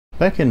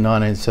Back in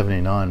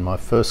 1979, my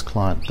first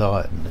client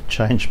died and it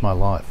changed my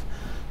life.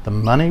 The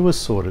money was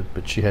sorted,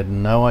 but she had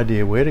no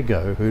idea where to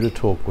go, who to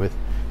talk with,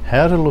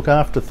 how to look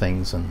after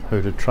things and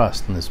who to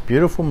trust. And this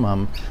beautiful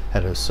mum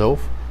had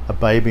herself, a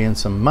baby and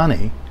some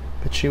money,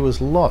 but she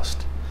was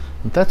lost.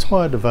 And that's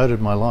why I devoted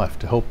my life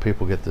to help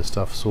people get this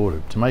stuff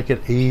sorted, to make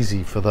it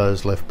easy for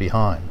those left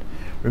behind.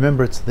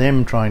 Remember, it's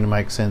them trying to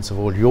make sense of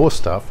all your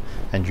stuff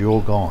and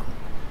you're gone.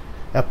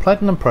 Our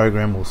Platinum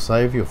program will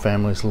save your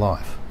family's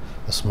life.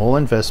 A small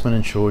investment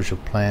ensures your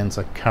plans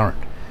are current.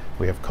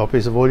 We have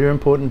copies of all your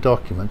important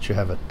documents. You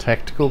have a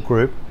tactical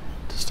group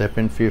to step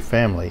in for your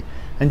family,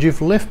 and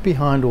you've left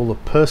behind all the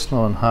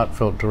personal and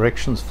heartfelt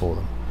directions for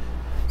them.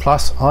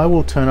 Plus, I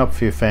will turn up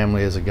for your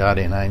family as a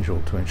guardian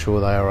angel to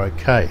ensure they are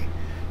okay,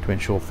 to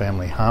ensure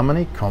family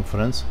harmony,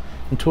 confidence,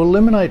 and to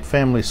eliminate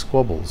family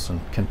squabbles and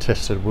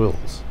contested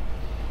wills.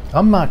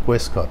 I'm Mark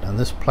Westcott, and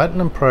this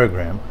Platinum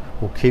program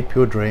will keep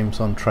your dreams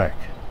on track.